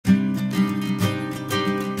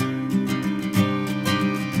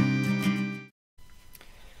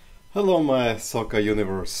Hello my soccer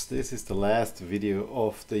universe. This is the last video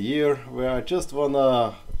of the year where I just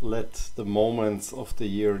wanna let the moments of the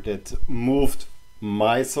year that moved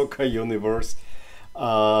my soccer universe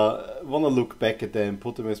wanna look back at them,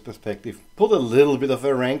 put them in perspective, put a little bit of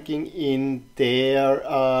a ranking in there.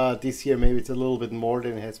 This year maybe it's a little bit more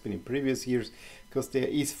than it has been in previous years, because there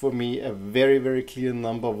is for me a very clear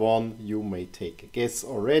number one. You may take a guess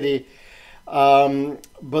already.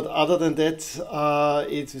 But other than that,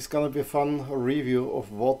 it's gonna be a fun review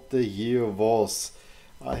of what the year was.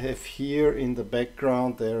 I have here in the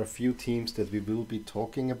background, there are a few teams that we will be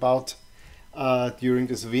talking about during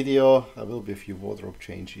this video. There will be a few wardrobe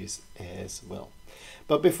changes as well.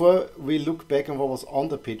 But before we look back on what was on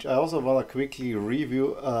the pitch, I also want to quickly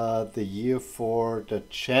review the year for the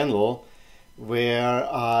channel, where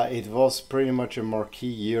it was pretty much a marquee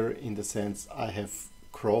year in the sense I have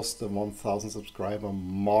crossed the 1000 subscriber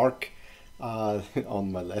mark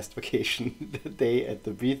on my last vacation day at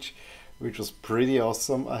the beach, which was pretty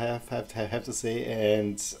awesome, I have to say.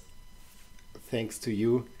 And thanks to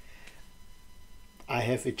you, I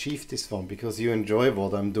have achieved this one because you enjoy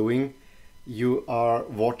what I'm doing, you are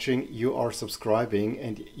watching, you are subscribing,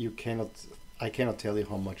 and I cannot tell you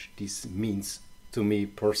how much this means to me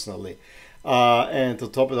personally. And to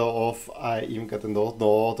top it all off, I even got a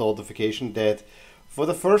notification that for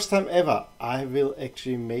the first time ever, I will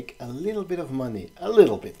actually make a little bit of money,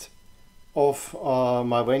 of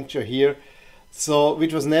my venture here. So,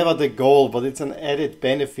 which was never the goal, but it's an added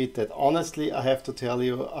benefit that honestly, I have to tell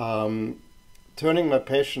you, turning my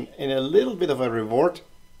passion in a little bit of a reward,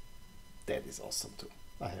 that is awesome too,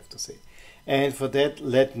 I have to say. And for that,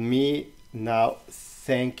 let me now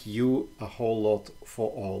thank you a whole lot for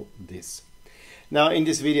all this. Now in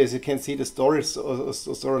this video, as you can see the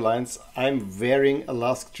storylines, I'm wearing a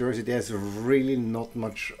LASK jersey. There's really not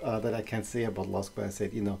much that I can say about LASK, but I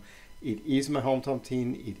said, you know, it is my hometown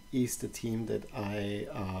team. It is the team that I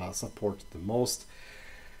support the most.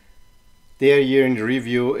 Their year in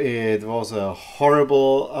review, it was a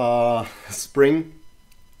horrible spring.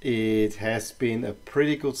 It has been a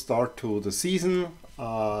pretty good start to the season.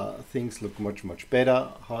 Things look much better.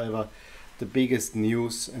 However, the biggest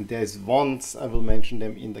news, and there's once I will mention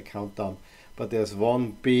them in the countdown, but there's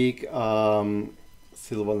one big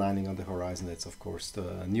silver lining on the horizon. That's of course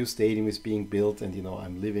the new stadium is being built, and you know,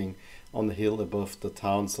 I'm living on the hill above the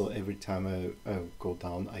town, so every time I go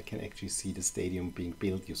down I can actually see the stadium being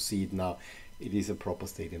built. You see it now. It is a proper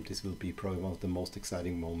stadium. This will be probably one of the most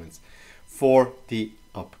exciting moments for the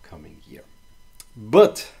upcoming year.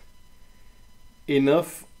 But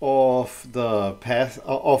enough of the past,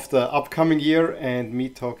 of the upcoming year and me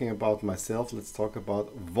talking about myself. Let's talk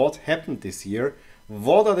about what happened this year.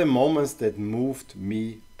 What are the moments that moved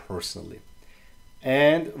me personally?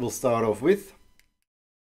 And we'll start off with,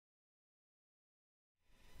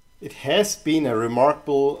 it has been a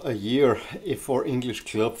remarkable year for English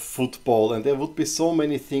club football, and there would be so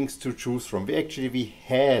many things to choose from. We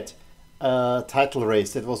had a title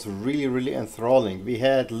race that was really enthralling. We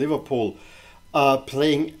had Liverpool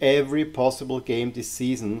playing every possible game this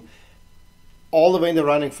season, all the way in the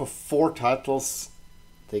running for 4 titles.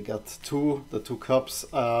 They got the two cups,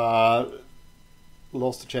 lost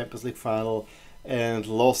the Champions League final, and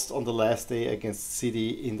lost on the last day against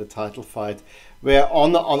City in the title fight, where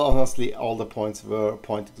honestly all the points were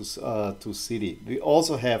pointed to City. We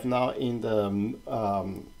also have now in the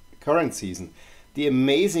current season the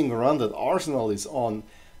amazing run that Arsenal is on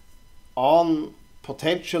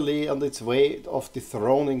potentially on its way of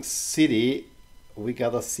dethroning City. We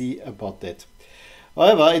gotta see about that.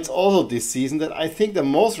 However, it's also this season that I think the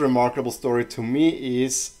most remarkable story to me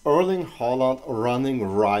is Erling Harland running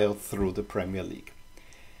riot through the Premier League.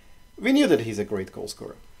 We knew that he's a great goal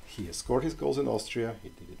scorer. He has scored his goals in Austria. He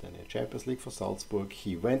did it in the Champions League for Salzburg.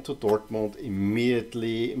 He went to Dortmund,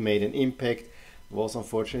 immediately made an impact, was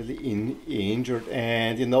unfortunately injured,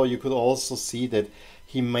 and you know, you could also see that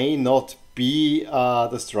he may not be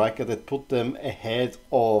the striker that put them ahead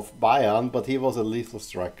of Bayern, but he was a lethal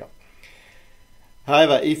striker.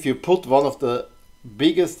 However, if you put one of the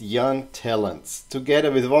biggest young talents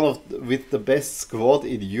together with the best squad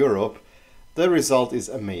in Europe, the result is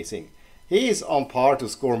amazing. He is on par to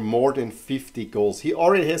score more than 50 goals. He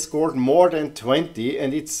already has scored more than 20,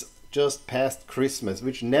 and it's just past Christmas,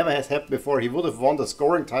 which never has happened before. He would have won the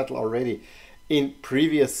scoring title already in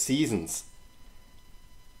previous seasons.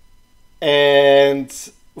 And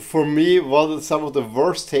for me, one of some of the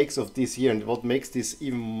worst takes of this year, and what makes this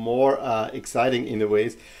even more exciting in a way,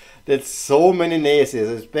 is that so many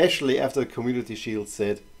naysayers, especially after the Community Shield,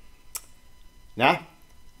 said, nah,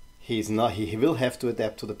 he will have to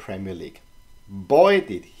adapt to the Premier League. boy,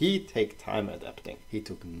 did he take time adapting. He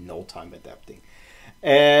took no time adapting.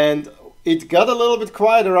 And it got a little bit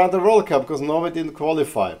quiet around the World Cup because nobody didn't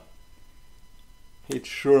qualify. It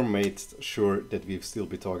sure made sure that we'll still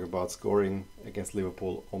be talking about scoring against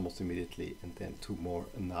Liverpool almost immediately, and then 2 more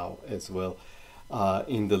now as well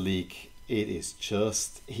in the league. It is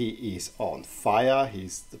just, he is on fire.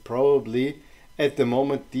 He's probably at the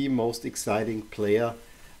moment the most exciting player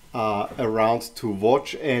around to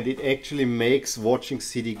watch, and it actually makes watching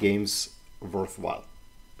City games worthwhile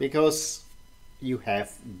because you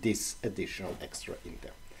have this additional extra in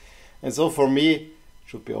there. And so for me, it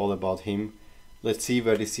should be all about him. Let's see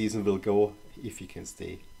where the season will go if he can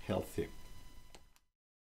stay healthy.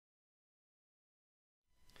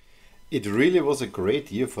 It really was a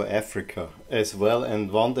great year for Africa as well,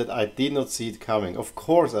 and one that I did not see it coming. Of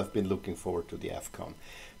course, I've been looking forward to the AFCON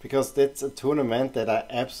because that's a tournament that I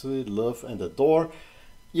absolutely love and adore.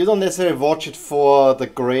 You don't necessarily watch it for the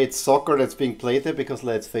great soccer that's being played there because,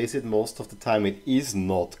 let's face it, most of the time it is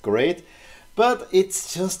not great. But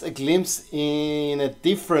it's just a glimpse in a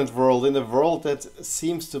different world, in a world that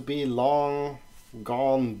seems to be long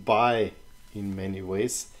gone by in many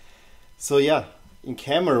ways. So yeah, in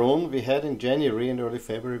Cameroon, we had in January and early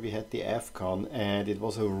February, we had the AFCON, and it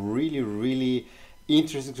was a really, really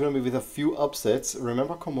interesting tournament with a few upsets.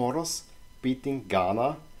 Remember Comoros beating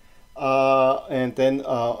Ghana? And then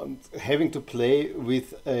having to play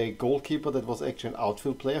with a goalkeeper that was actually an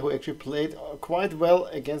outfield player who actually played quite well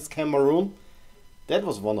against Cameroon. That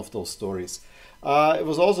was one of those stories. It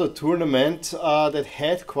was also a tournament that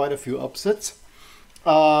had quite a few upsets.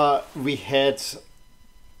 We had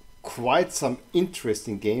quite some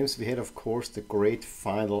interesting games. We had, of course, the great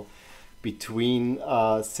final between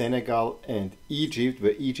Senegal and Egypt,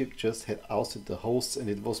 where Egypt just had ousted the hosts, and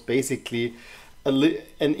it was basically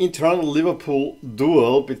an internal Liverpool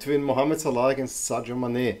duel between Mohamed Salah against Sadio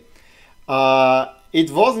Mane. It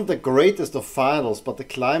wasn't the greatest of finals, but the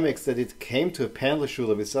climax that it came to a penalty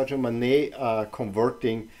shooter with Sadio Mane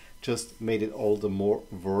converting just made it all the more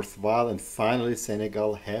worthwhile. And finally,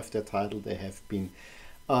 Senegal have their title. They have been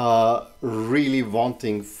really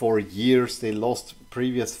wanting for years. They lost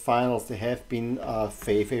previous finals. They have been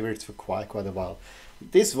favorites for quite a while.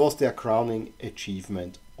 This was their crowning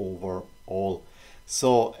achievement overall.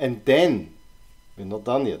 So, and then, we're not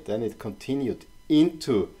done yet, then it continued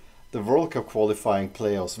into the World Cup qualifying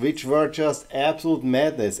playoffs, which were just absolute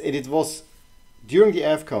madness. And it was during the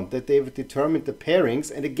AFCON that they determined the pairings,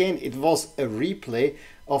 and again, it was a replay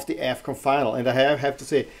of the AFCON final. And I have to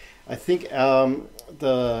say, I think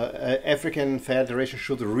the African Federation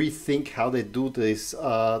should rethink how they do this,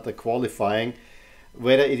 the qualifying,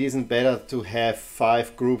 whether it isn't better to have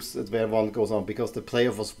 5 groups where one goes on, because the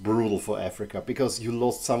playoff was brutal for Africa, because you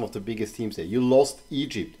lost some of the biggest teams there. You lost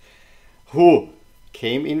Egypt, who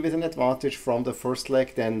came in with an advantage from the first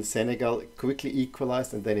leg, then Senegal quickly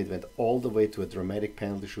equalized, and then it went all the way to a dramatic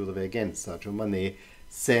penalty shootout where again Sadio Mane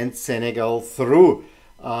sent Senegal through.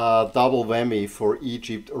 Double whammy for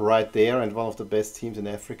Egypt right there, and one of the best teams in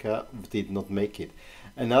Africa did not make it.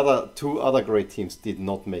 2 other great teams did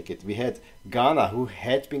not make it. We had Ghana, who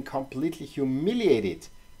had been completely humiliated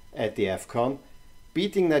at the AFCON,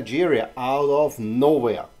 beating Nigeria out of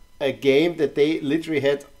nowhere. A game that they literally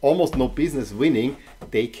had almost no business winning.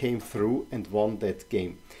 They came through and won that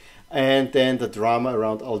game. And then the drama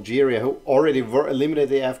around Algeria, who already were eliminated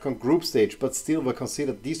the AFCON group stage, but still were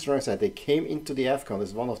considered the strong side. They came into the AFCON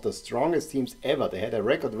as one of the strongest teams ever. They had a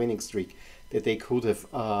record-winning streak that they could have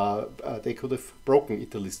broken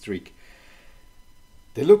Italy's streak.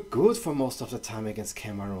 They look good for most of the time against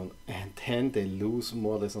Cameroon, and then they lose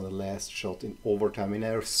more or less on the last shot in overtime in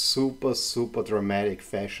a super, super dramatic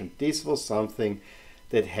fashion. This was something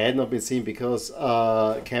that had not been seen because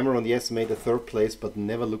Cameroon, yes, made a 3rd place, but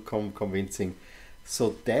never looked convincing.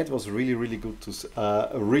 So that was really, really good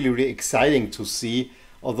to, really, really exciting to see.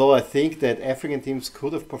 Although I think that African teams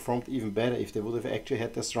could have performed even better if they would have actually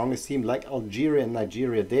had the strongest team like Algeria and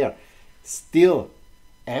Nigeria there. Still,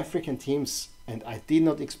 African teams, and I did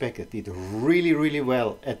not expect it, did really, really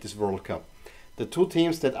well at this World Cup. The 2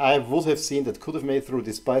 teams that I would have seen that could have made through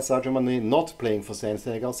despite Sadio Mane not playing for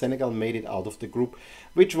Senegal, Senegal made it out of the group,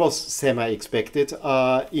 which was semi-expected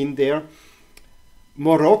in there.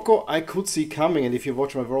 Morocco I could see coming, and if you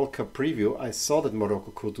watch my World Cup preview, I saw that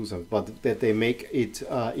Morocco could do something, but that they make it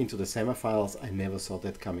into the semi-finals, I never saw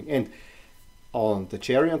that coming. And on the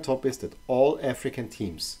cherry on top is that all African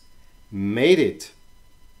teams made it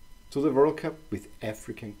to the World Cup with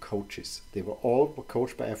African coaches. They were all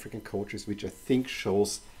coached by African coaches, which I think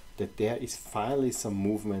shows that there is finally some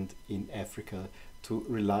movement in Africa to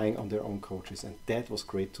relying on their own coaches, and that was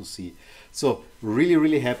great to see. So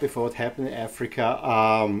really happy for what happened in Africa.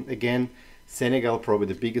 Again, Senegal probably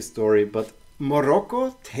the biggest story, but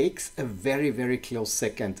Morocco takes a very close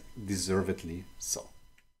second, deservedly so.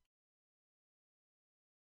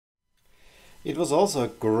 It was also a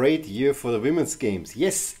great year for the women's games.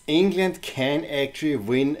 Yes, England can actually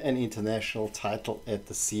win an international title at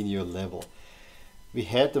the senior level. We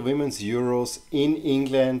had the Women's Euros in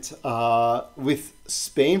England with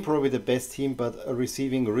Spain probably the best team, but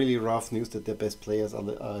receiving really rough news that their best players,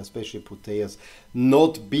 especially Putellas,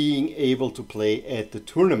 not being able to play at the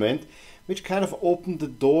tournament, which kind of opened the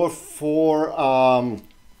door for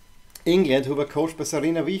England, who were coached by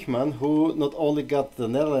Sarina Wiegman, who not only got the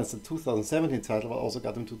Netherlands the 2017 title, but also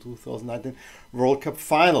got them to 2019 World Cup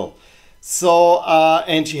final. So,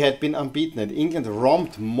 and she had been unbeaten, and England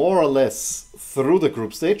romped more or less through the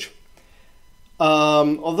group stage.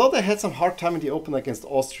 Although they had some hard time in the opener against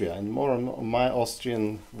Austria, and more on my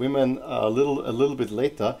Austrian women a little bit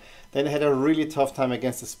later. Then they had a really tough time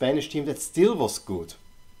against the Spanish team that still was good,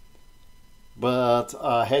 but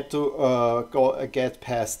had to get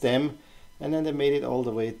past them, and then they made it all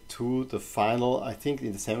the way to the final. I think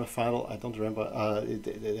in the semi-final, I don't remember.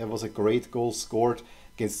 There was a great goal scored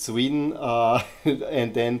against Sweden,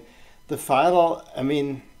 and then the final. I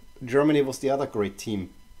mean, Germany was the other great team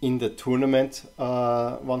in the tournament,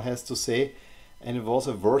 one has to say, and it was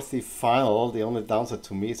a worthy final. The only downside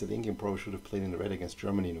to me is that England probably should have played in red against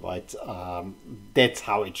Germany in white. That's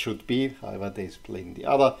how it should be. However, they played in the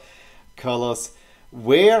other colors,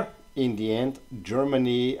 where in the end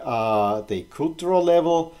Germany they could draw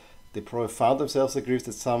level. They probably found themselves aggrieved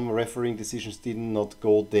that some refereeing decisions did not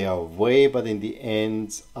go their way, but in the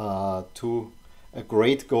end to a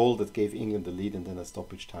great goal that gave England the lead, and then a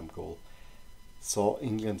stoppage time goal saw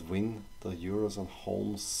England win the Euros on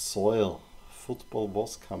home soil. Football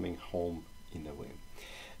was coming home in a way.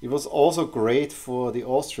 It was also great for the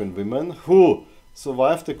Austrian women, who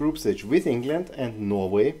survived the group stage with England and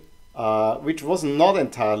Norway, which was not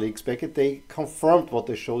entirely expected. They confirmed what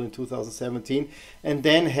they showed in 2017, and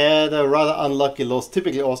then had a rather unlucky loss,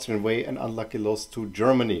 typically Austrian way, an unlucky loss to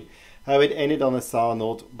Germany. However, it ended on a sour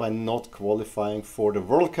note by not qualifying for the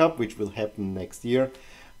World Cup, which will happen next year,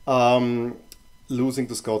 losing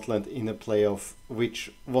to Scotland in a playoff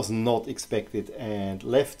which was not expected, and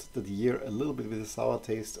left the year a little bit with a sour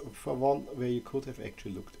taste for one where you could have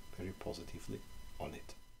actually looked very positively on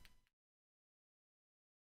it.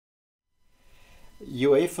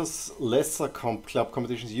 UEFA's lesser club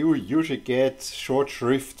competitions, you usually get short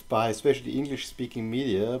shrift by especially English-speaking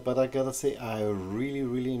media, but I gotta say I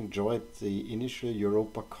really enjoyed the initial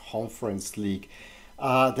Europa Conference League.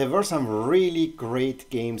 There were some really great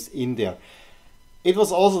games in there. It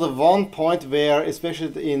was also the one point where,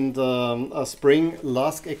 especially in the spring,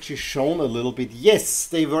 Lask actually shone a little bit. Yes,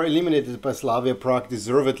 they were eliminated by Slavia Prague,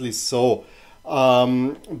 deservedly so,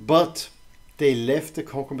 but they left the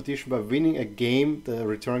competition by winning a game, the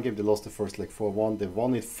return game. They lost the first leg 4-1. They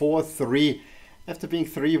won it 4-3 after being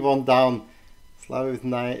 3-1 down. Slavia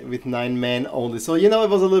with nine men only. So, you know,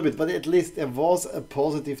 it was a little bit, but at least there was a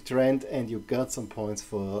positive trend, and you got some points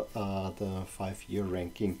for the 5-year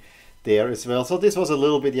ranking there as well. So this was a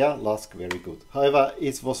little bit, yeah, Lask very good. However,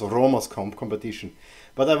 it was Roma's competition.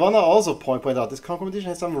 But I want to also point out, this competition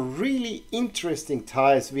has some really interesting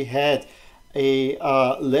ties. We had a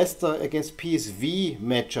Leicester against PSV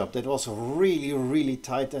matchup that was really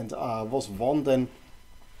tight, and was won then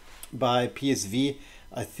by PSV.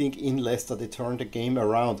 I think in Leicester they turned the game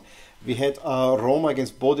around. We had Roma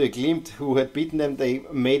against Bodø Glimt, who had beaten them. They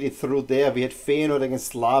made it through there. We had Feyenoord against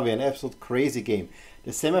Slavia, an absolute crazy game.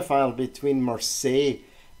 The semi-final between Marseille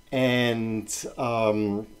and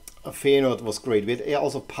Feyenoord was great. We had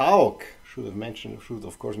also PAOK, should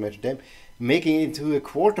of course mention them, making it into a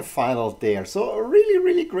quarterfinal there. So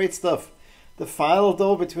really great stuff. The final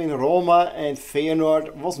though between Roma and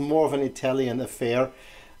Feyenoord was more of an Italian affair,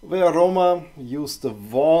 where Roma used the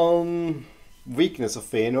one weakness of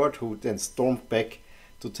Feyenoord, who then stormed back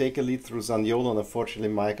to take a lead through Zaniolo, and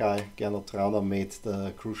unfortunately my guy Gernot Trauner made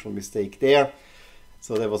the crucial mistake there.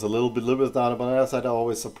 So there was a little bit down, but on the other side I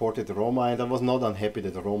always supported Roma, and I was not unhappy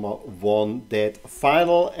that Roma won that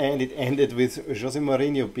final, and it ended with Jose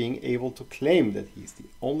Mourinho being able to claim that he's the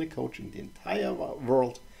only coach in the entire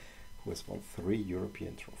world who has won 3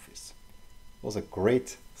 European trophies. It was a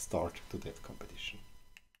great start to that competition.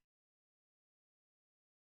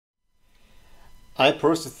 I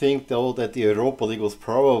personally think though that the Europa League was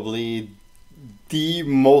probably the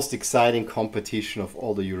most exciting competition of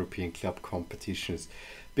all the European club competitions.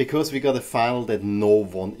 because we got a final that no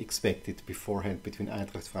one expected beforehand between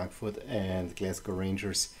Eintracht Frankfurt and Glasgow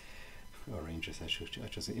Rangers. Or Rangers, I should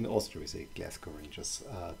say. In Austria we say Glasgow Rangers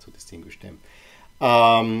to distinguish them.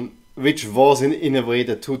 Which was in a way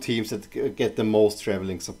the two teams that get the most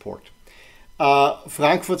traveling support.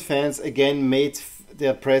 Frankfurt fans again made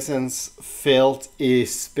their presence felt,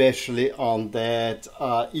 especially on that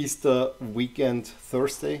Easter weekend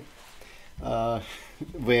Thursday,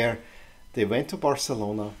 where they went to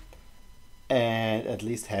Barcelona and at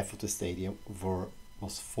least half of the stadium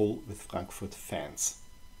was full with Frankfurt fans.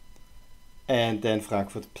 And then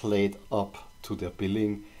Frankfurt played up to their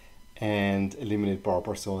billing and eliminated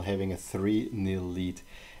Barcelona, having a 3-0 lead.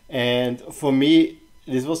 And for me,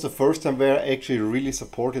 this was the first time where I actually really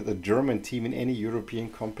supported a German team in any European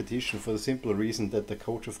competition, for the simple reason that the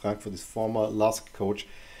coach of Frankfurt is former LASK coach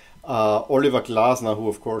Oliver Glasner, who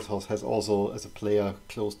of course has also as a player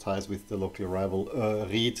close ties with the local rival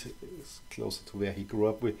Ried, closer to where he grew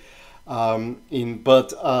up with.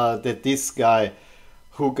 That this guy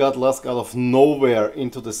who got LASK out of nowhere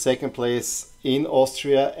into the second place in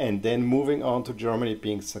Austria and then moving on to Germany,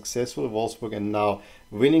 being successful in Wolfsburg and now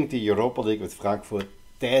winning the Europa League with Frankfurt,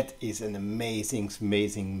 that is an amazing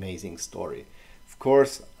story. Of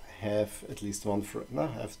course, I have at least one friend, no, I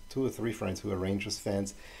have 2 or 3 friends who are Rangers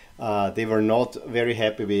fans. They were not very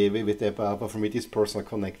happy with that, but for me this personal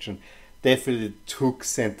connection definitely took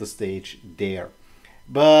center stage there.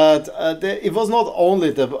 But it was not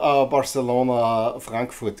only the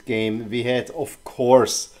Barcelona-Frankfurt game. We had, of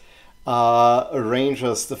course,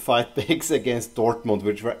 Rangers, the fight backs against Dortmund,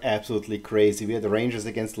 which were absolutely crazy. We had Rangers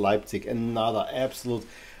against Leipzig, another absolute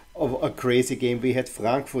a crazy game. We had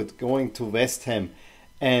Frankfurt going to West Ham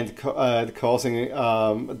and causing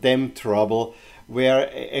them trouble, where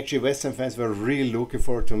actually West Ham fans were really looking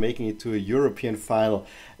forward to making it to a European final.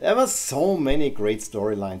 There were so many great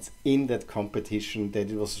storylines in that competition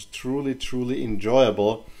that it was truly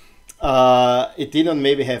enjoyable. It didn't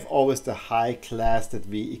maybe have always the high class that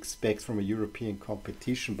we expect from a European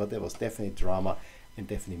competition, but there was definitely drama and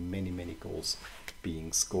definitely many goals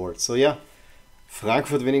being scored. So yeah,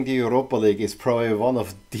 Frankfurt winning the Europa League is probably one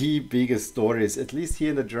of the biggest stories, at least here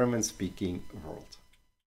in the German-speaking world.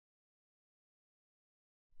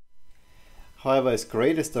 However, as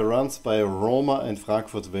great as the runs by Roma and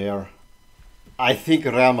Frankfurt were, I think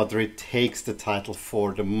Real Madrid takes the title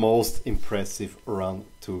for the most impressive run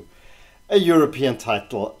to a European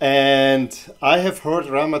title. And I have heard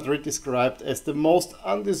Real Madrid described as the most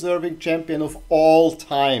undeserving champion of all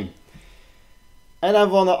time. And I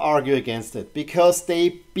want to argue against it, because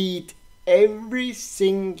they beat every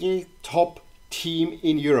single top team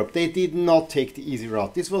in Europe. They did not take the easy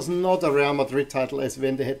route. This was not a Real Madrid title as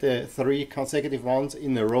when they had the 3 consecutive ones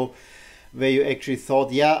in a row where you actually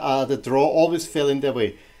thought, the draw always fell in their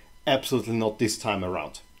way. Absolutely not this time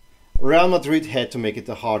around. Real Madrid had to make it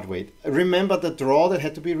the hard way. Remember the draw that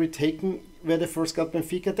had to be retaken where they first got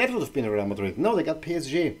Benfica? That would have been a Real Madrid. No, they got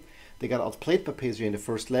PSG. They got outplayed by PSG in the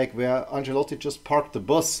first leg, where Ancelotti just parked the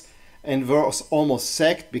bus and was almost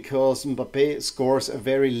sacked because Mbappé scores a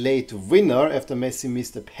very late winner after Messi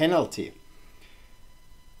missed a penalty.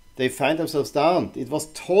 They find themselves down. It was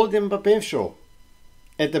totally the Mbappé show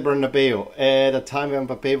at the Bernabeu at a time when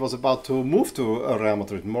Mbappé was about to move to Real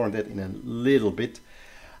Madrid. More on that in a little bit.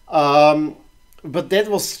 But that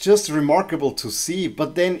was just remarkable to see.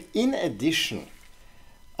 But then in addition,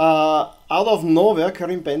 out of nowhere,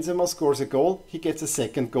 Karim Benzema scores a goal. He gets a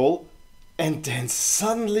second goal. And then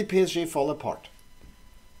suddenly PSG fall apart.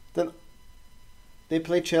 Then they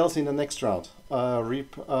play Chelsea in the next round.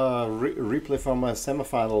 Replay from a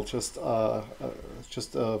semi-final just a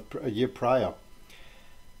year prior.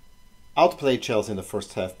 Outplayed Chelsea in the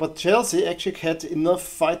first half. But Chelsea actually had enough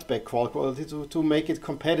fight back quality to make it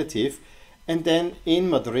competitive. And then in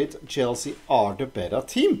Madrid, Chelsea are the better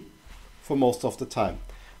team for most of the time.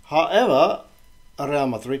 However, Real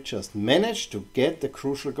Madrid just managed to get the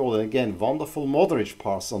crucial goal. And again, wonderful Modric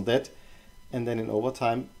pass on that. And then in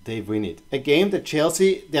overtime, they win it. A game that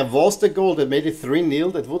Chelsea, there was the goal that made it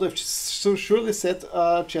 3-0. That would have surely set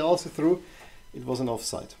Chelsea through. It was an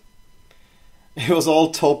offside. It was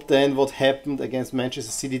all top 10 what happened against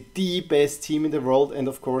Manchester City, the best team in the world. And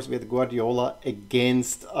of course, we had Guardiola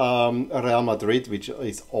against Real Madrid, which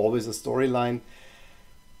is always a storyline.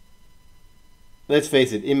 Let's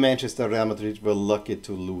face it, in Manchester, Real Madrid were lucky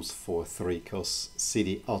to lose 4-3 because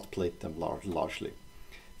City outplayed them largely.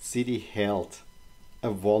 City held a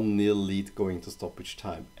 1-0 lead going to stoppage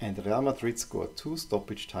time, and Real Madrid scored 2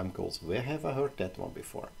 stoppage time goals. Where have I heard that one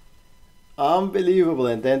before? Unbelievable.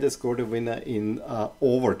 And then they scored a winner in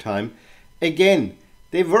overtime. Again,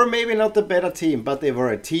 They were maybe not the better team, but they were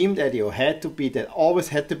a team that you had to beat, that always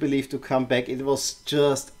had to believe to come back. It was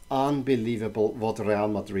just unbelievable what Real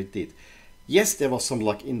Madrid did. Yes, there was some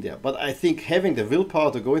luck in there, but I think having the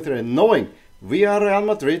willpower to go in there and knowing we are Real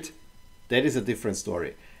Madrid, that is a different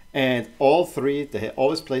story. And all three, they had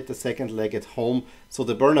always played the second leg at home, so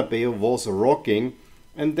the Bernabeu was rocking.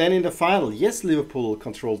 And then in the final, yes, Liverpool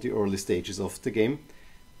controlled the early stages of the game,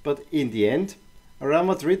 but in the end, Real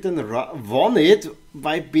Madrid then won it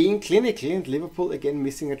by being clinical, and Liverpool again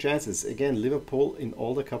missing their chances. Again, Liverpool in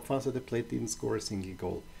all the cup finals that they played didn't score a single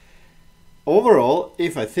goal. Overall,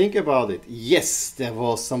 if I think about it, yes, there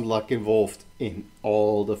was some luck involved in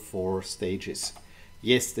all the 4 stages.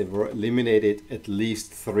 Yes, they were eliminated at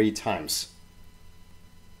least 3 times,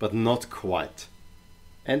 but not quite.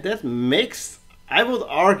 And that makes, I would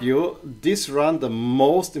argue, this run the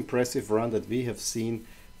most impressive run that we have seen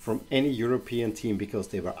from any European team, because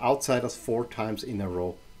they were outsiders 4 times in a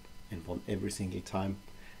row and won every single time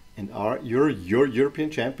and are your European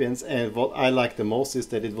champions. And what I like the most is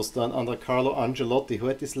that it was done under Carlo Ancelotti, who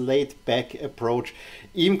had this laid back approach,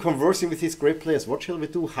 even conversing with his great players. What shall we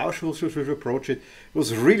do? How should we approach it? It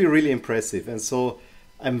was really, really impressive. And so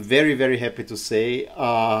I'm very, very happy to say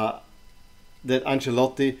that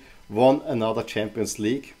Ancelotti won another Champions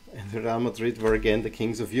League and Real Madrid were again the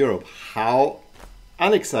kings of Europe. How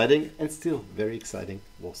unexciting and still very exciting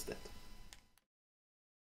was that.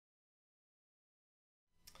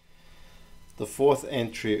 The 4th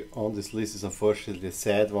entry on this list is unfortunately a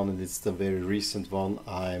sad one, and it's the very recent one.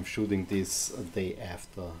 I'm shooting this a day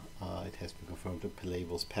after it has been confirmed that Pelé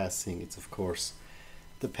was passing. It's of course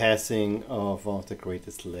the passing of one of the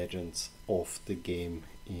greatest legends of the game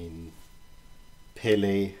in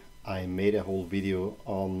Pelé. I made a whole video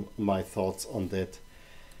on my thoughts on that.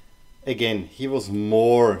 Again, he was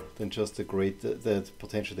more than just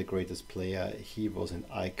potentially the greatest player. He was an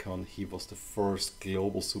icon. He was the first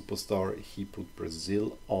global superstar. He put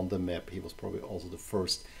Brazil on the map. He was probably also the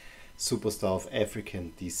first superstar of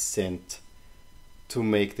African descent to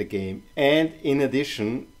make the game. And in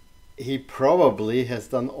addition, he probably has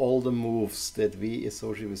done all the moves that we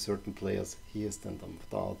associate with certain players. He has done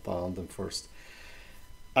them first.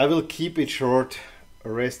 I will keep it short.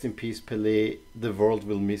 Rest in peace, Pelé. The world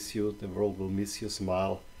will miss you. The world will miss your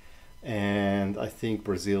smile. And I think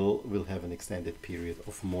Brazil will have an extended period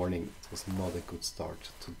of mourning. It was not a good start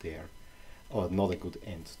to their, or not a good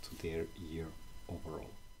end to their year overall.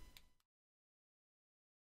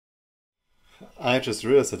 I just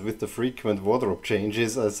realized that with the frequent wardrobe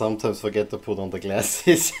changes, I sometimes forget to put on the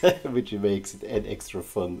glasses, which makes it an extra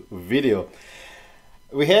fun video.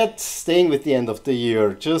 We had, staying with the end of the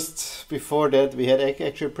year, just before that we had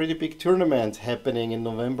actually a pretty big tournament happening in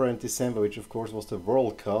November and December, which of course was the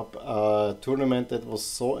World Cup. A tournament that was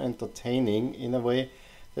so entertaining in a way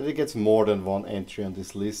that it gets more than one entry on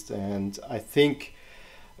this list. And I think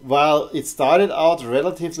while it started out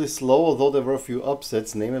relatively slow, although there were a few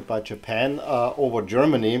upsets, named by Japan over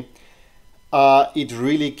Germany, it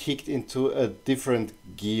really kicked into a different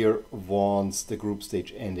gear once the group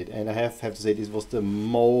stage ended. And I have to say this was the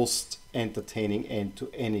most entertaining end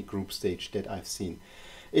to any group stage that I've seen.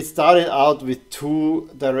 It started out with 2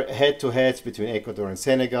 head-to-heads between Ecuador and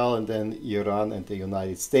Senegal, and then Iran and the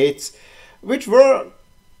United States, which were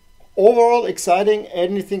overall exciting.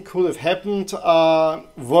 Anything could have happened.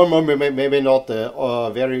 One maybe not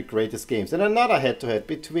the very greatest games. And another head-to-head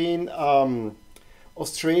between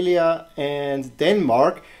Australia and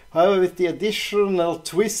Denmark, however, with the additional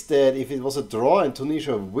twist that if it was a draw and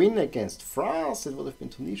Tunisia win against France, it would have been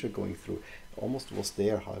Tunisia going through. Almost was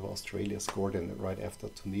there, however, Australia scored and right after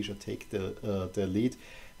Tunisia take the lead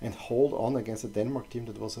and hold on against a Denmark team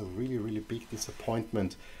that was a really, really big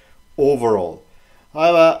disappointment overall.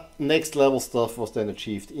 However, next level stuff was then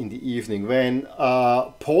achieved in the evening when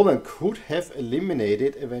Poland could have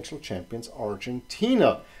eliminated eventual champions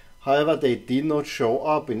Argentina. However, they did not show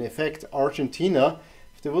up. In effect, Argentina,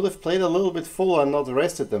 if they would have played a little bit fuller and not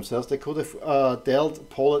rested themselves, they could have dealt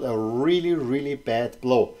Poland a really, really bad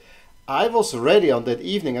blow. I was ready on that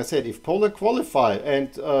evening. I said, if Poland qualify,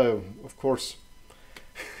 and of course,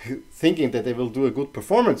 thinking that they will do a good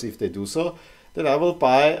performance if they do so, then I will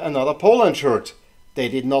buy another Poland shirt. They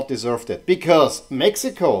did not deserve that, because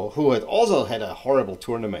Mexico, who had also had a horrible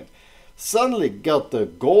tournament, suddenly got the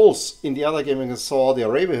goals in the other game against Saudi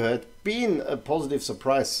Arabia, who had been a positive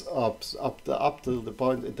surprise up to the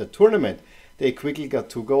point in the tournament. They quickly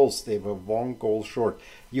got 2 goals. They were 1 goal short.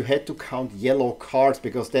 You had to count yellow cards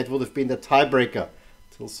because that would have been the tiebreaker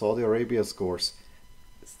till Saudi Arabia scores.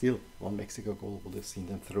 Still, 1 Mexico goal would have seen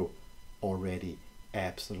them through already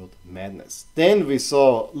absolute madness. Then we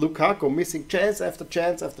saw Lukaku missing chance after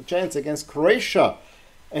chance after chance against Croatia,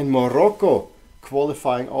 and Morocco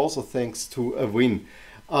qualifying also thanks to a win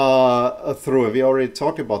through. We already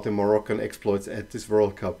talked about the Moroccan exploits at this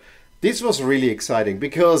World Cup. This was really exciting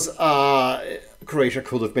because Croatia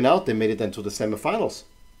could have been out. They made it into the semifinals.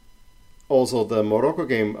 Also, the Morocco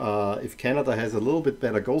game, if Canada has a little bit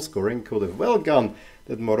better goal scoring, could have well gone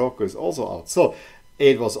that Morocco is also out. So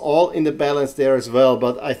it was all in the balance there as well,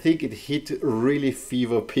 but I think it hit really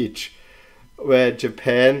fever pitch where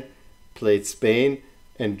Japan played Spain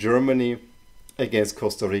and Germany against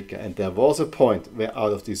Costa Rica. And there was a point where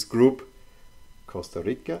out of this group, Costa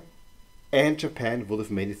Rica and Japan would have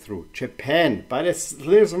made it through. Japan, by the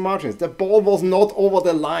little margins, the ball was not over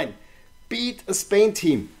the line, beat a Spain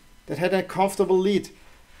team that had a comfortable lead.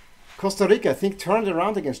 Costa Rica, I think, turned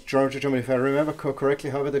around against Germany, if I remember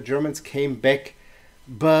correctly. However, the Germans came back,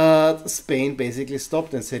 but Spain basically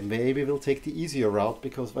stopped and said, maybe we'll take the easier route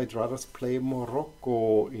because I'd rather play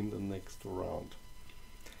Morocco in the next round.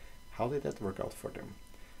 How did that work out for them?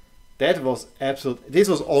 That was this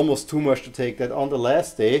was almost too much to take. That on the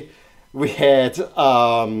last day, we had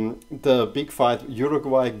the big fight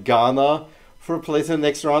Uruguay-Ghana for a place in the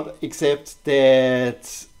next round, except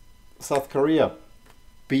that South Korea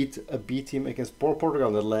beat a B team against Portugal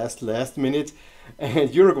in the last minute,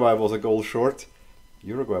 and Uruguay was a goal short.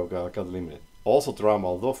 Uruguay got eliminated. Also drama,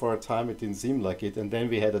 although for a time it didn't seem like it. And then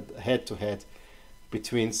we had a head-to-head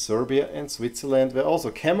between Serbia and Switzerland, where also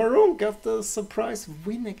Cameroon got the surprise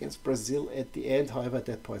win against Brazil at the end. However, at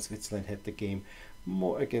that point Switzerland had the game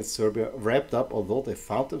more against Serbia wrapped up, although they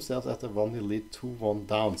found themselves after 1-0 lead 2-1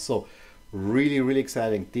 down. So really, really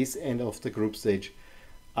exciting this end of the group stage.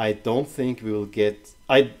 I don't think we will get...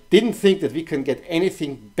 I didn't think that we can get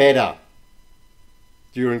anything better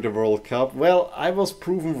during the World Cup. Well, I was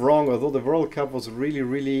proven wrong, although the World Cup was really,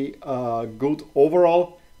 really good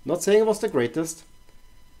overall. Not saying it was the greatest,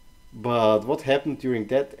 but what happened during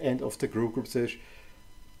that end of the group stage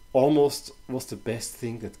almost was the best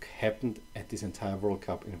thing that happened at this entire World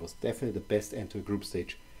Cup, and it was definitely the best end to a group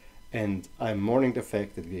stage. And I'm mourning the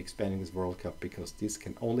fact that we're expanding this World Cup, because this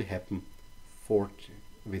can only happen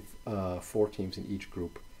with 4 teams in each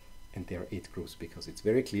group, and there are 8 groups, because it's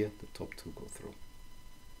very clear the top 2 go through.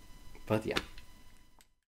 But yeah,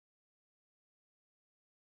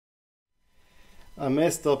 I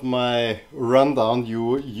messed up my rundown.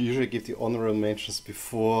 You usually give the honorable mentions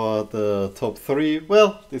before the top 3.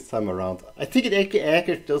 Well, this time around, I think it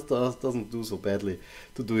actually just doesn't do so badly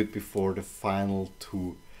to do it before the final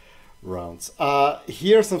 2 rounds.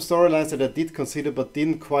 Here are some storylines that I did consider but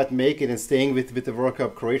didn't quite make it, and staying with the World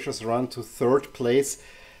Cup. Croatia's run to 3rd place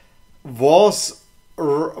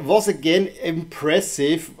was again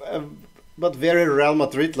impressive, but very Real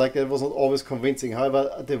Madrid, like it was not always convincing.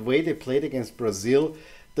 However, the way they played against Brazil,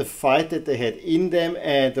 the fight that they had in them,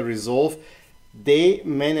 and the resolve, they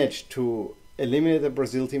managed to eliminate the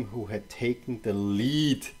Brazil team who had taken the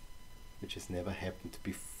lead, which has never happened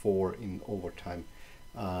before in overtime.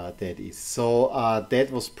 That is so. That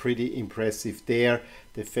was pretty impressive there.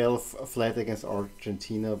 They fell flat against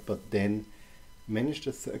Argentina, but then managed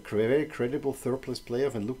a very credible 3rd place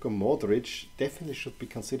player, and Luka Modric definitely should be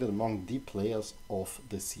considered among the players of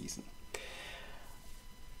the season.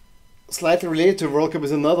 Slightly related to World Cup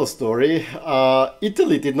is another story.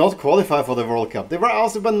 Italy did not qualify for the World Cup. They were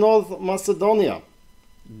ousted by North Macedonia.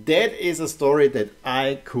 That is a story that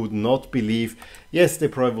I could not believe. Yes, they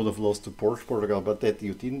probably would have lost to Portugal, but that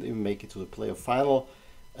you didn't even make it to the playoff final.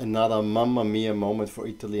 Another Mamma Mia moment for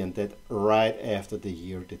Italy, and that right after the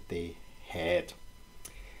year that they had.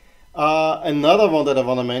 Another one that I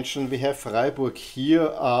want to mention, we have Freiburg here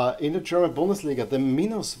in the German Bundesliga. The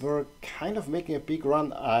Minnows were kind of making a big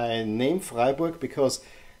run. I named Freiburg because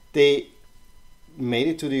they made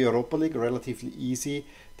it to the Europa League relatively easy.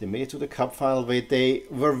 They made it to the cup final, where they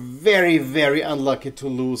were very, very unlucky to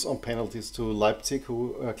lose on penalties to Leipzig,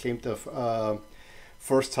 who claimed their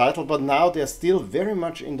first title. But now they're still very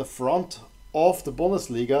much in the front of the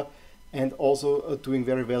Bundesliga, and also doing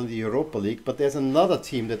very well in the Europa League. But there's another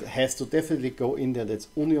team that has to definitely go in there. That's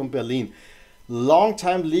Union Berlin.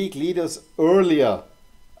 Long-time league leaders earlier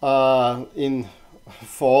in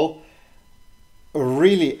fall.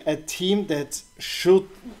 Really a team that should,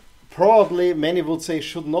 probably many would say,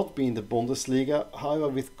 should not be in the Bundesliga. However,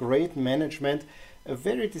 with great management, a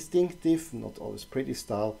very distinctive, not always pretty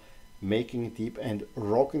style, making it deep and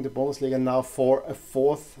rocking the Bundesliga now for a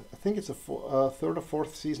 4th, I think it's a 3rd or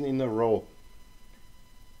 4th season in a row.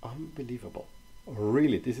 Unbelievable.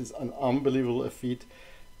 Really, this is an unbelievable feat.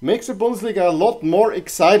 Makes the Bundesliga a lot more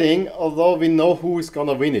exciting, although we know who is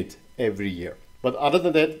gonna win it every year. But other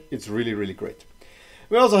than that, it's really, really great.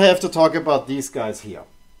 We also have to talk about these guys here.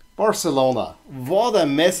 Barcelona, what a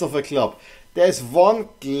mess of a club. There's one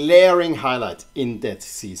glaring highlight in that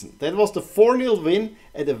season. That was the 4-0 win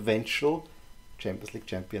at eventual Champions League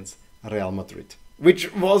champions Real Madrid,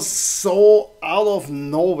 which was so out of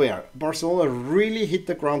nowhere. Barcelona really hit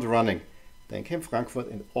the ground running. Then came Frankfurt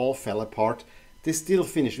and all fell apart. They still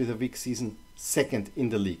finished with a weak season, second in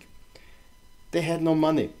the league. They had no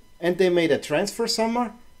money and they made a transfer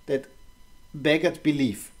summer that beggared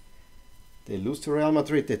belief. They lose to Real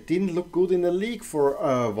Madrid. They didn't look good in the league for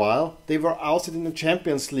a while. They were ousted in the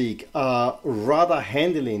Champions League rather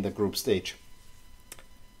handily in the group stage.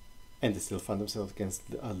 And they still find themselves against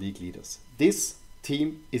league leaders. This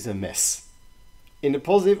team is a mess. In a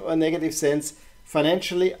positive or negative sense,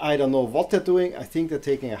 financially, I don't know what they're doing. I think they're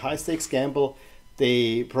taking a high-stakes gamble.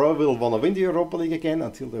 They probably will want to win the Europa League again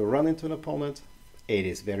until they run into an opponent. It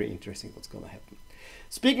is very interesting what's going to happen.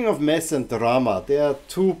 Speaking of mess and drama, there are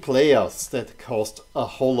two players that caused a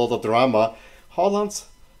whole lot of drama. Harland's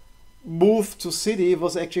move to City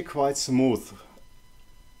was actually quite smooth.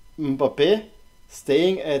 Mbappé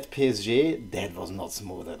staying at PSG, that was not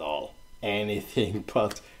smooth at all. Anything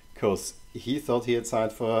but, because he thought he had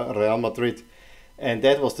signed for Real Madrid. And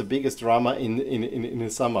that was the biggest drama in the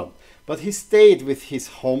summer. But he stayed with his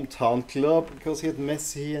hometown club because he had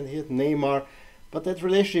Messi and he had Neymar. But that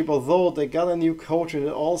relationship, although they got a new coach and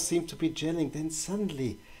it all seemed to be gelling, then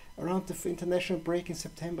suddenly, around the international break in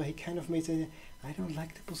September, he kind of made a, I don't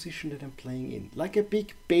like the position that I'm playing in. Like a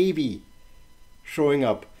big baby showing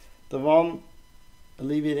up. The one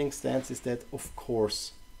alleviating stance is that, of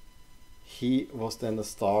course, he was then the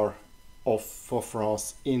star for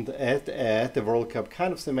France at the World Cup,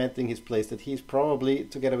 kind of cementing his place that he's probably,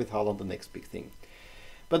 together with Harland, the next big thing.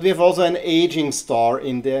 But we have also an aging star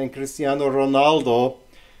in there, in Cristiano Ronaldo,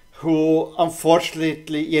 who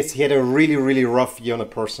unfortunately, yes, he had a really, really rough year on a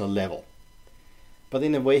personal level. But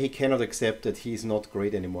in a way, he cannot accept that he's not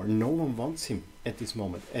great anymore. No one wants him at this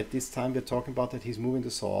moment. At this time, we're talking about that he's moving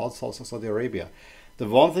to Saudi Arabia. The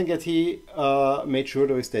one thing that he made sure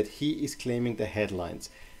of is that he is claiming the headlines.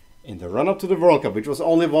 In the run-up to the World Cup, which was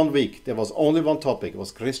only 1 week, there was only one topic. It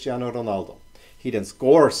was Cristiano Ronaldo. He then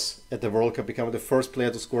scores at the World Cup, becoming the first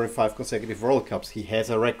player to score in 5 consecutive World Cups. He has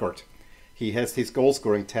a record. He has his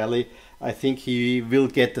goal-scoring tally. I think he will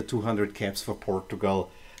get the 200 caps for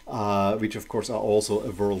Portugal, which of course are also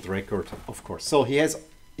a world record, of course. So he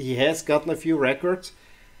has gotten a few records.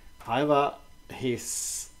 However,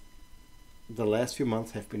 the last few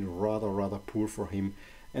months have been rather poor for him.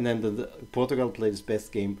 And then Portugal played his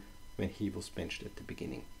best game when he was benched at the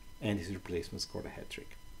beginning, and his replacement scored a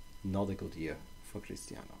hat-trick. Not a good year for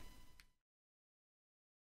Cristiano.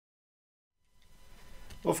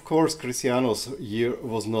 Of course, Cristiano's year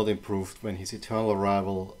was not improved when his eternal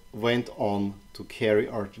rival went on to carry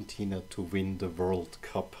Argentina to win the World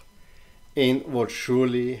Cup in what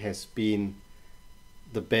surely has been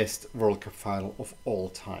the best World Cup final of all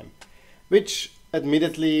time. Which,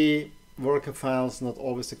 admittedly, World Cup finals not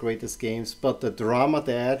always the greatest games, but the drama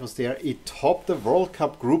that was there. It topped the World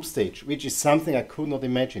Cup group stage, which is something I could not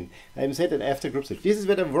imagine. I even said that after group stage. This is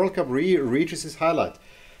where the World Cup reaches its highlight.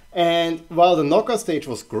 And while the knockout stage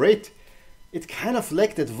was great, it kind of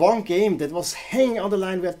lacked that one game that was hanging on the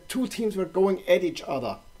line where two teams were going at each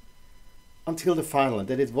other until the final. And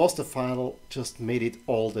that it was the final just made it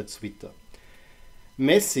all that sweeter.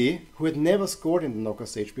 Messi, who had never scored in the knockout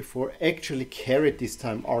stage before, actually carried this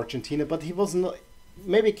time Argentina, but he was not,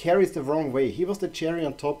 maybe carries the wrong way. He was the cherry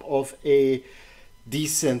on top of a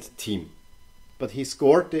decent team. But he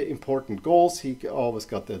scored the important goals. He always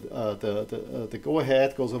got the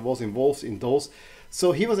go-ahead goals and was involved in those.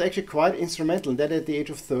 So he was actually quite instrumental in that at the age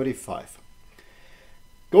of 35.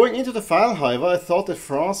 Going into the final, however, I thought that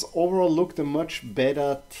France overall looked a much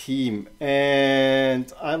better team.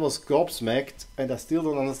 And I was gobsmacked, and I still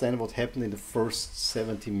don't understand what happened in the first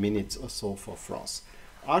 70 minutes or so for France.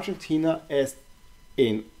 Argentina, as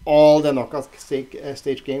in all the knockout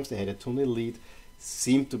stage games, they had a 2-0 lead,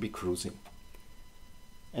 seemed to be cruising.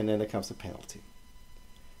 And then there comes the penalty.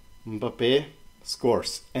 Mbappé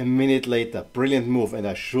scores a minute later. Brilliant move, and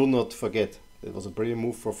I should not forget, it was a brilliant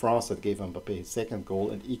move for France that gave Mbappé his second goal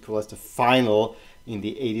and equalized the final in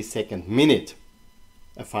the 82nd minute.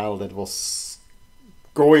 A final that was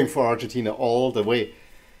going for Argentina all the way.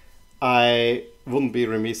 I wouldn't be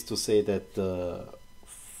remiss to say that the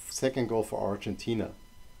second goal for Argentina,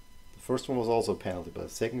 the first one was also a penalty, but the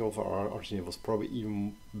second goal for Argentina was probably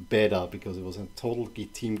even better because it was a total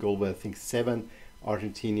team goal where I think 7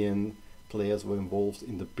 Argentinian players were involved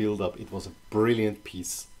in the build-up. It was a brilliant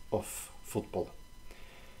piece of football.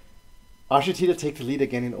 Argentina take the lead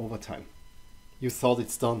again in overtime. You thought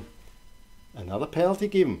it's done. Another penalty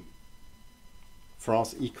given.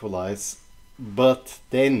 France equalize. But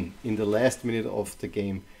then, in the last minute of the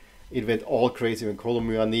game, it went all crazy when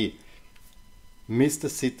Colomboani missed the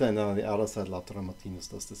sitter, and then on the other side, Lautaro Martinez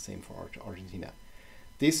does the same for Argentina.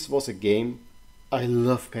 This was a game, I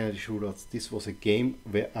love penalty shootouts. This was a game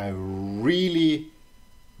where I really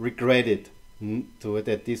regretted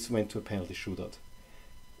that this went to a penalty shootout.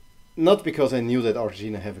 Not because I knew that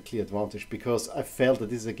Argentina have a clear advantage, because I felt that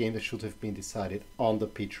this is a game that should have been decided on the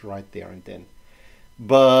pitch right there and then.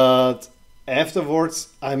 But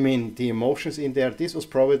afterwards, I mean, the emotions in there, this was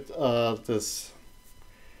probably this.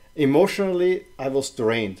 Emotionally, I was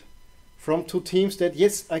drained from two teams that,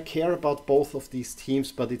 yes, I care about both of these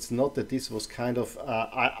teams, but it's not that this was kind of,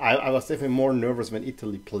 I was definitely more nervous when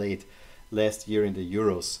Italy played last year in the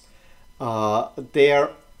Euros.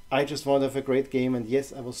 There, I just wanted to have a great game, and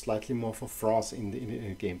yes, I was slightly more for France in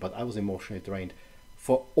the game, but I was emotionally drained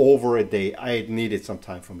for over a day. I needed some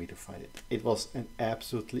time for me to find it. It was an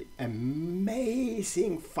absolutely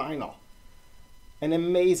amazing final. An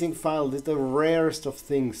amazing final. This is the rarest of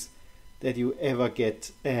things that you ever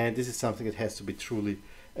get, and this is something that has to be truly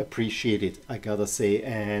appreciated, I gotta say.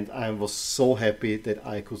 And I was so happy that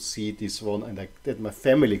I could see this one, and that my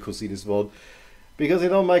family could see this one, because, you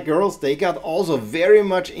know, my girls, they got also very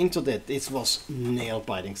much into that. This was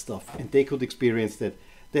nail-biting stuff, and they could experience that.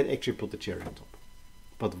 That actually put the cherry on top.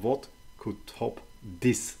 But what could top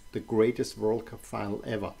this, the greatest World Cup final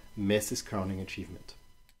ever, Messi's crowning achievement?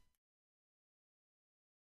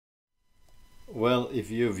 Well, if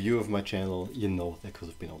you're a viewer of my channel, you know there could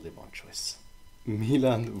have been only one choice.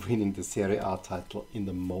 Milan winning the Serie A title in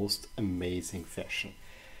the most amazing fashion.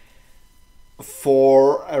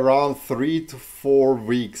 For around 3 to 4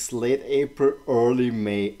 weeks, late April, early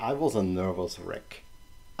May, I was a nervous wreck.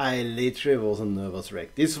 I literally was a nervous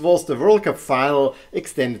wreck. This was the World Cup final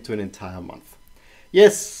extended to an entire month.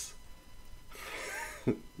 Yes,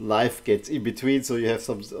 life gets in between, so you have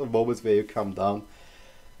some moments where you come down.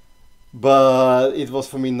 But it was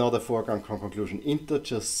for me not a foregone conclusion. Inter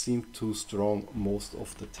just seemed too strong most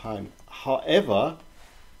of the time. However,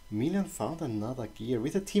 Milan found another gear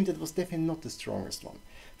with a team that was definitely not the strongest one.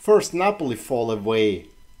 First, Napoli fall away,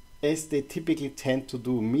 as they typically tend to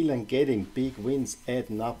do. Milan getting big wins at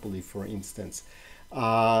Napoli, for instance,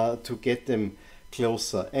 to get them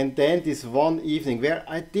closer. And then this one evening where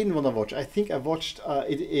I didn't want to watch. I think I watched,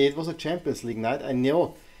 it was a Champions League night. I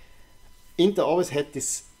know Inter always had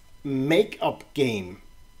this make-up game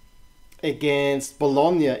against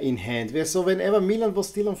Bologna in hand, where so whenever Milan was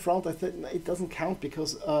still in front, I thought it doesn't count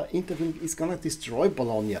because Inter is gonna destroy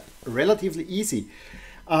Bologna relatively easy.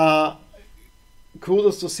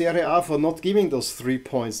 Kudos to Serie A for not giving those 3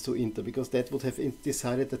 points to Inter, because that would have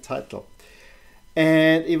decided the title.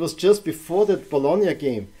 And it was just before that Bologna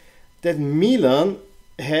game that Milan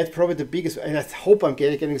had probably the biggest, and I hope I'm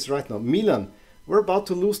getting this right now, Milan were about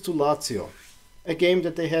to lose to Lazio. A game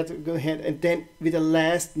that they had to go ahead, and then with a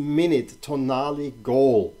last minute Tonali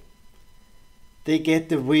goal, they get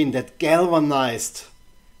the win that galvanized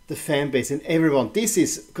the fan base and everyone. This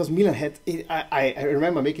is because Milan had, I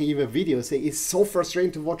remember making even a video saying it's so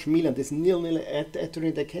frustrating to watch Milan, this 0-0 at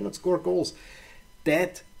Turin, they cannot score goals.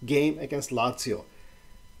 That game against Lazio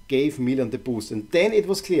gave Milan the boost, and then it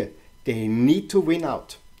was clear they need to win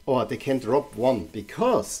out or they can drop one,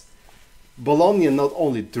 because Bologna not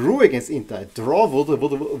only drew against Inter, a draw would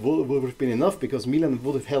have been enough, because Milan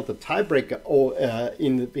would have held the tiebreaker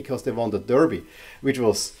because they won the derby, which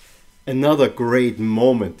was another great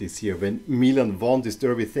moment this year when Milan won this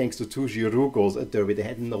derby thanks to 2 Giroud goals, a derby they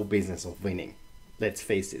had no business of winning. Let's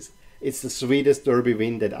face this. It's the sweetest derby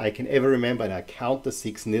win that I can ever remember, and I count the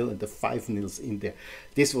 6-0 and the 5-0s in there.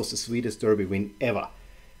 This was the sweetest derby win ever,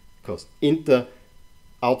 because Inter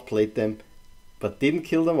outplayed them but didn't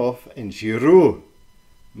kill them off, and Giroud,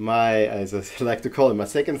 as I like to call him, my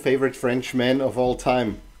second favorite Frenchman of all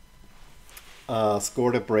time,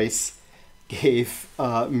 scored a brace, gave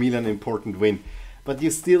Milan an important win. But you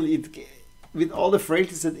still, with all the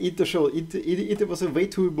frailties that Inter showed, Inter was a way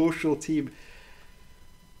too emotional team.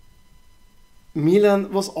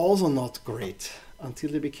 Milan was also not great until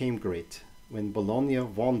they became great when Bologna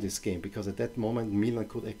won this game, because at that moment Milan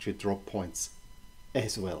could actually drop points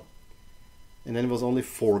as well. And then it was only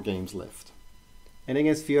 4 games left. And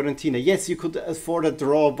against Fiorentina, yes, you could afford a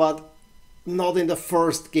draw, but not in the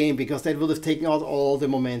first game, because that would have taken out all the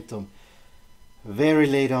momentum. Very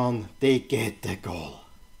late on, they get the goal.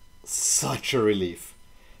 Such a relief.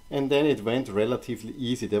 And then it went relatively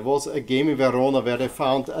easy. There was a game in Verona where they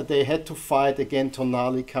found they had to fight again,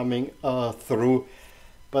 Tonali coming through.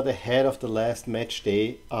 but ahead of the last match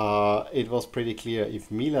day, it was pretty clear if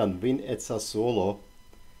Milan win at Sassuolo,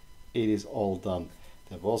 it is all done.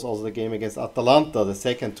 There was also the game against Atalanta, the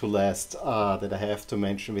second to last, that I have to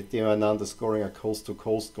mention, with Theo Hernandez scoring a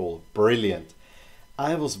coast-to-coast goal. Brilliant.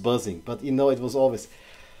 I was buzzing, but you know, it was always,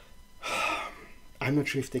 I'm not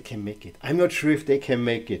sure if they can make it. I'm not sure if they can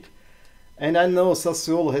make it. And I know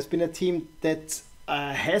Sassuolo has been a team that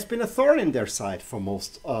has been a thorn in their side for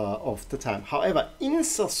most of the time. However, in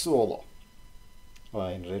Sassuolo, or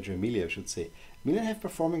in Reggio Emilia I should say, Milan have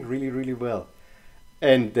performing really, really well.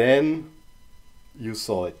 And then you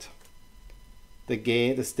saw it.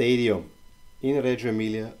 The stadium in Reggio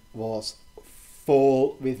Emilia was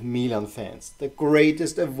full with Milan fans. The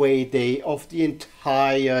greatest away day of the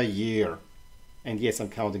entire year. And yes, I'm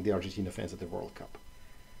counting the Argentina fans at the World Cup.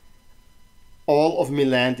 All of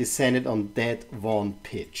Milan descended on that one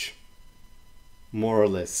pitch, more or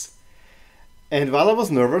less. And while I was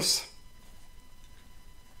nervous,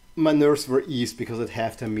 my nerves were eased because at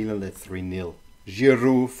halftime Milan led 3-0.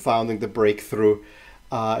 Giroud founding the breakthrough,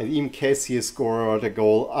 even Kessie scored a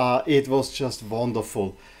goal. It was just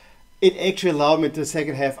wonderful. It actually allowed me to the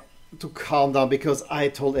second half to calm down, because I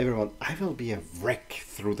told everyone I will be a wreck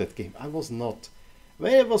through that game. I was not.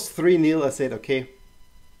 When it was 3-0, I said, okay,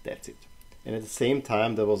 that's it. And at the same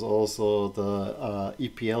time, there was also the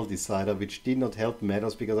EPL decider, which did not help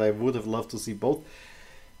matters, because I would have loved to see both.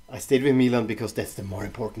 I stayed with Milan because that's the more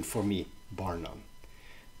important for me, bar none.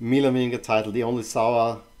 Milan winning the title. The only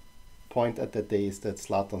sour point at that day is that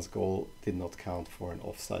Zlatan's goal did not count for an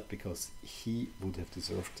offside, because he would have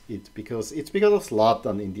deserved it. Because it's because of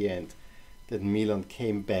Zlatan in the end that Milan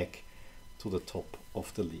came back to the top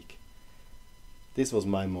of the league. This was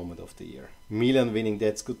my moment of the year. Milan winning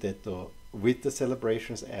that Scudetto with the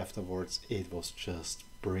celebrations afterwards. It was just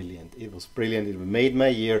brilliant. It was brilliant. It made my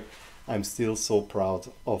year. I'm still so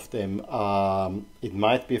proud of them. It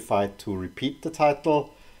might be a fight to repeat the title.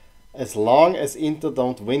 As long as Inter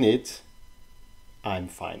don't win it, I'm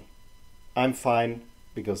fine. I'm fine,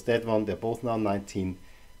 because that one, they're both now 19.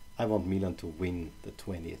 I want Milan to win the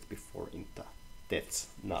 20th before Inter. That's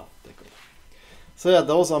now the goal. So yeah,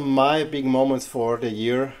 those are my big moments for the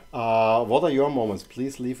year. What are your moments?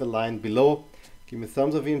 Please leave a line below. Give me a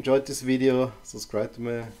thumbs up if you enjoyed this video. Subscribe to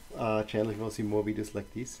my channel if you want to see more videos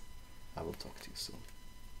like this. I will talk to you soon.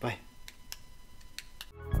 Bye.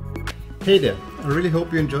 Hey there, I really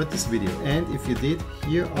hope you enjoyed this video, and if you did,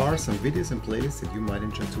 here are some videos and playlists that you might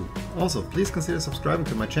enjoy too. Also, please consider subscribing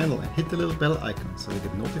to my channel and hit the little bell icon so you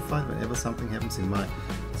get notified whenever something happens in my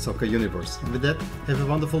soccer universe. And with that, have a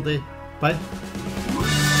wonderful day. Bye!